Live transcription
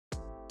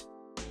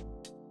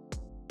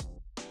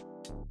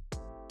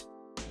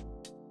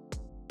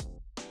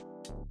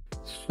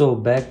So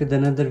back with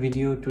another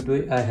video.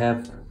 Today I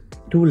have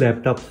two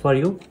laptops for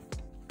you.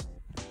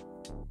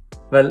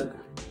 Well,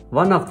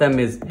 one of them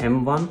is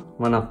M1,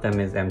 one of them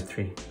is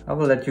M3. I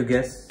will let you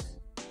guess.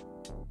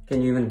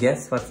 Can you even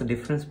guess what's the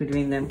difference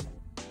between them?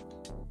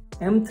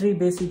 M3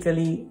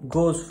 basically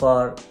goes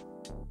for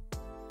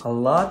a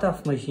lot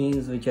of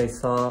machines which I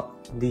saw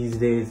these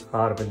days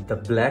are with the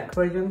black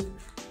version.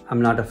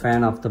 I'm not a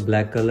fan of the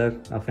black color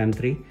of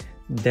M3.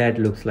 That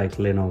looks like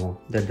Lenovo.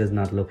 That does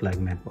not look like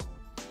Macbook.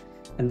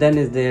 And then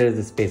there is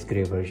the space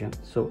gray version.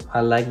 So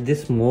I like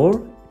this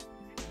more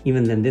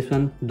even than this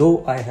one.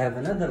 Though I have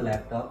another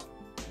laptop,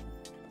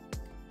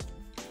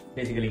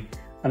 basically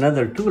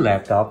another two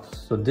laptops.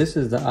 So this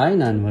is the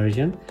i9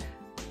 version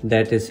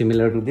that is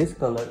similar to this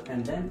color,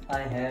 and then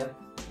I have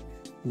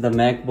the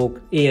MacBook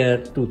Air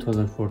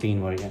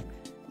 2014 version.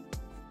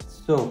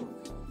 So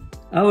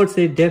I would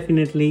say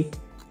definitely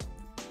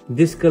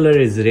this color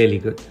is really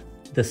good.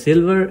 The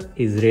silver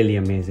is really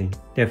amazing,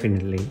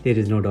 definitely, there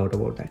is no doubt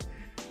about that.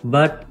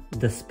 But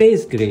the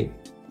space gray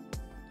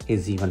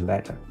is even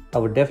better. I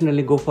would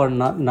definitely go for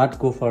not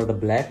go for the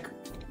black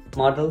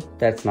model.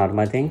 That's not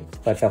my thing,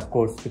 but of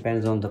course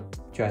depends on the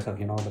choice of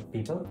the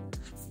people.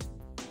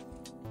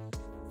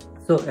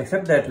 So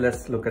except that,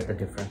 let's look at the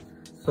difference.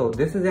 So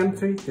this is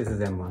M3, this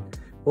is M1.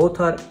 Both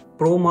are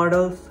Pro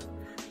models,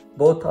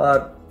 both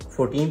are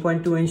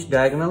 14.2 inch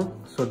diagonal.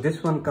 So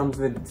this one comes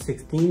with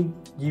 16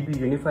 GB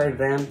unified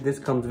RAM, this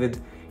comes with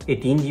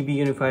 18 GB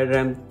unified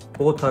RAM.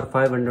 Both are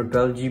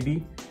 512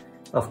 GB.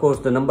 Of course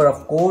the number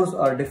of cores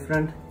are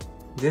different.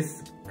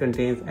 This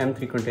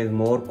M3 contains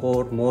more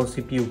core, more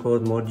CPU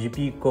cores, more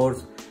GPU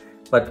cores,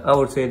 but I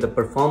would say the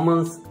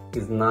performance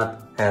is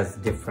not as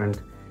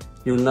different.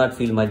 You will not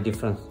feel much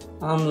difference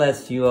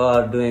unless you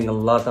are doing a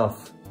lot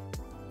of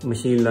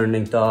machine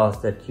learning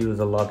tasks that use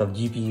a lot of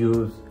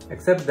GPUs.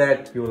 Except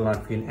that, you will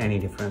not feel any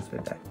difference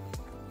with that.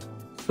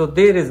 So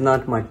there is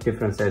not much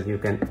difference, as you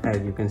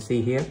can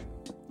see here.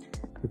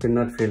 You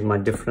cannot feel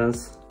much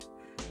difference.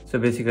 So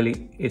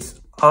basically it's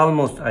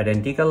almost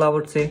identical, I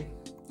would say.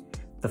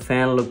 The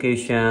fan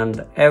location,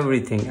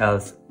 everything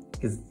else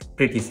is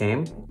pretty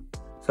same.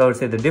 So I would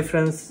say the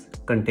difference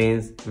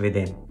contains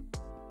within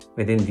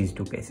these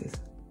two cases.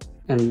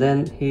 And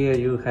then here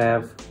you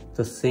have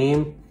the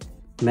same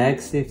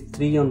MagSafe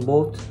 3 on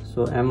both.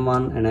 So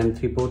M1 and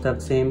M3 both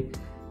have same.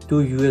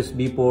 Two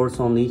USB ports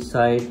on each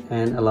side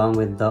and along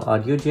with the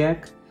audio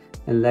jack.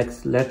 And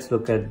let's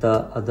look at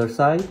the other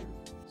side.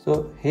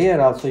 So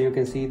here also you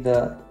can see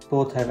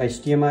both have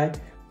HDMI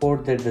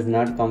port that does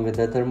not come with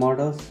other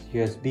models.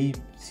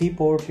 USB-C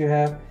port you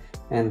have,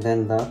 and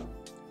then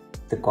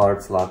the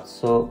card slot.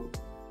 So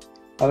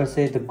I would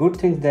say the good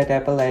things that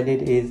Apple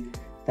added is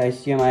the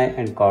HDMI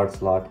and card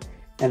slot.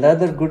 And the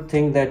other good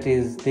thing that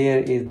is there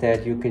is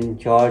that you can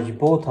charge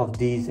both of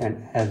these,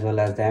 and as well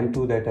as the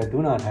M2 that I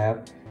do not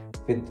have,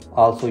 with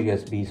also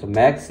USB. So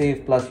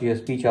MagSafe plus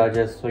USB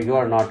chargers, so you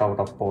are not out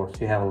of ports,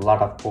 you have a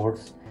lot of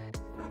ports.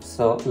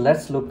 So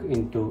let's look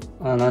into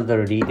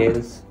another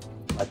details,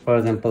 like for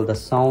example the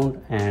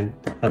sound and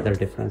other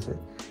differences.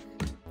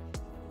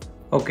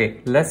 Okay,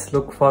 let's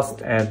look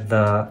first at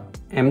the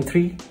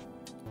M3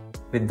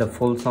 with the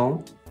full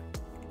sound.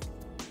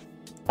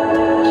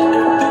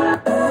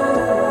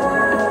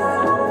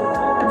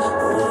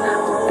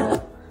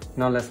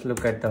 Now let's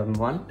look at the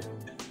M1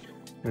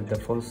 with the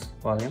full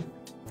volume.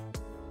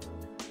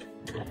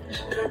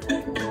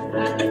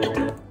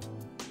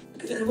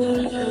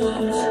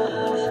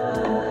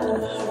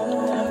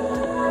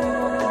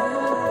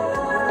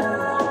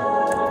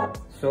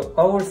 So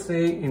I would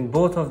say in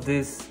both of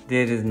this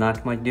there is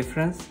not much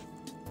difference,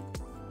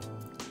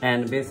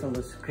 and based on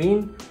the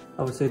screen,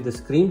 I would say the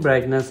screen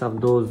brightness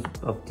of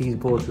these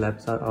both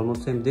laps are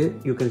almost same. There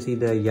you can see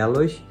the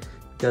yellowish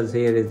because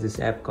here is this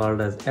app called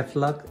as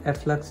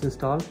Flux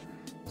installed.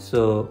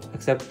 So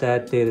except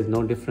that, there is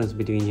no difference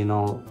between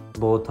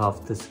both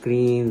of the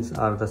screens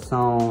or the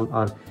sound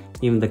or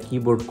even the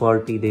keyboard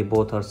quality. They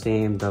both are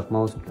same. The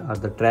mouse or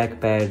the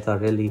trackpads are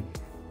really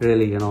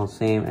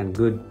same and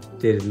good.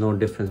 There is no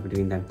difference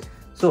between them.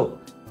 So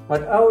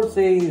what I would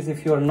say is,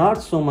 if you are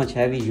not so much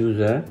heavy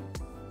user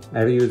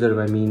I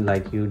mean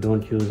like you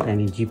don't use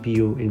any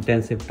GPU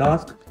intensive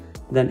task,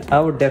 then I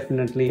would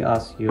definitely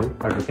ask you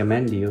or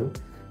recommend you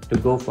to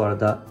go for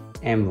the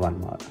M1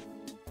 model.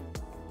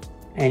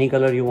 Any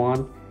color you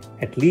want,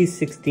 at least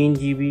 16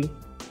 GB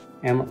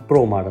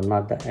Pro model,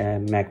 not the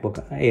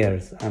MacBook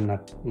Airs. I'm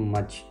not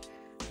much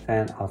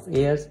fan of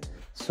Airs,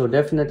 so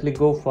definitely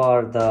go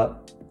for the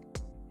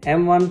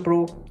M1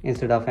 Pro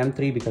instead of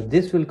M3, because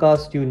this will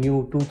cost you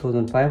new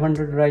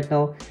 2,500 right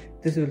now.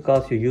 This will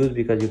cost you used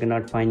because you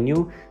cannot find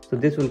new. So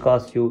this will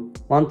cost you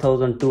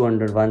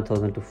 1,200,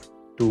 1,000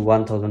 to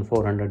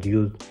 1,400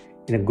 used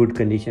in a good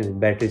condition with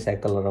battery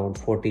cycle around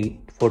 40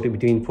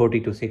 between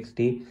 40 to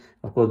 60.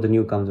 Of course the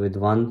new comes with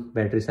one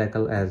battery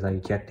cycle as I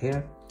checked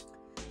here.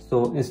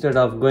 So instead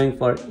of going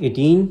for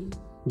 18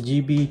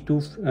 GB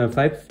to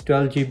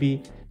 512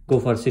 GB, go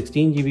for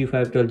 16 GB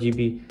 512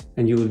 GB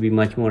and you will be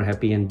much more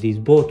happy. And these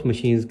both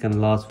machines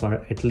can last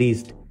for at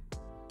least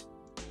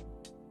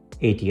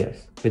 8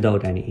 years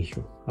without any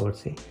issue, I would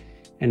say.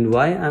 And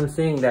why I'm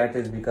saying that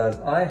is because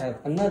I have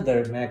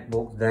another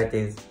MacBook, that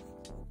is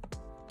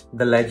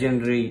the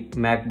legendary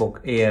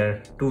MacBook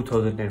Air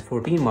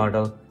 2014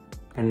 model,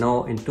 and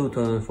now in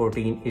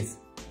 2014 is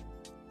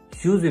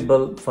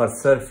usable for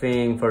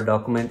surfing, for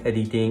document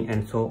editing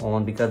and so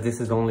on, because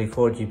this is only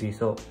 4 GB,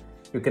 so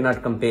you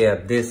cannot compare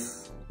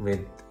this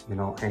with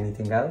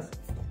anything else.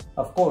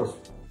 Of course,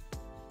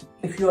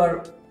 if you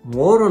are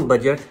more on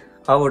budget,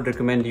 I would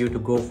recommend you to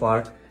go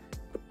for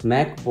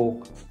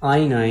MacBook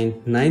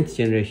i9 9th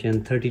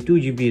generation, 32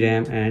 GB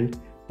RAM and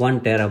 1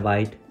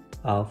 TB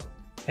of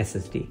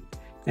SSD.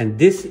 And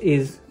this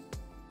is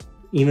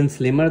even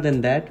slimmer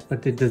than that,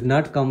 but it does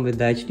not come with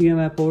the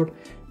HDMI port,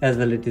 as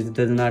well it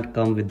does not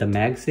come with the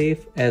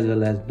MagSafe, as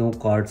well as no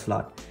card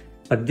slot.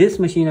 But this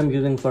machine I'm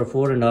using for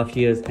 4.5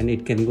 years, and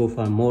it can go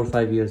for more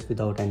 5 years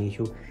without any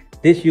issue.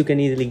 This you can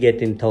easily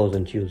get in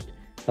thousands used.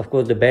 Of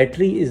course, the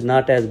battery is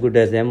not as good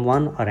as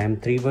M1 or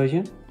M3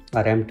 version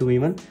or M2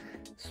 even,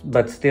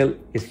 but still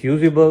it's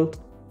usable,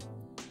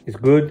 it's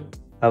good.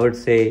 I would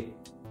say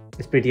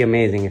it's pretty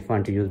amazing if you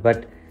want to use,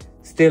 but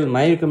still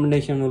my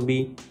recommendation will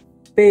be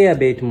pay a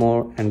bit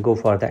more and go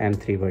for the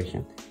M3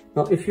 version.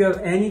 Now, if you have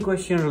any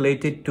question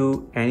related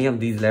to any of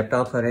these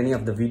laptops or any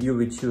of the video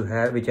which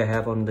I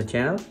have on the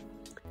channel,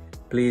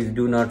 please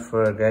do not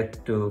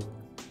forget to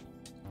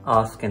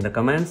ask in the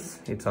comments.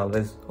 It's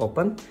always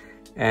open.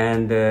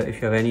 And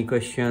if you have any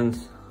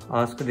questions,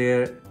 ask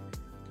there.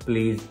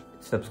 Please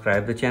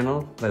subscribe the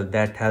channel. Well,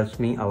 that helps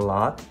me a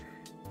lot,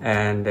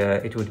 and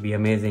it would be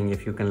amazing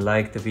if you can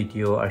like the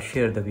video or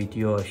share the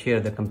video or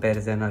share the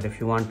comparison, or if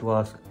you want to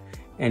ask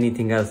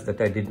anything else that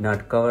I did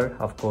not cover.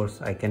 Of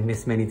course, I can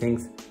miss many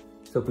things,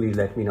 so please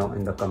let me know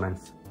in the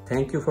comments.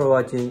 Thank you for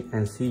watching,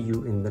 and see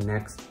you in the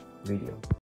next video.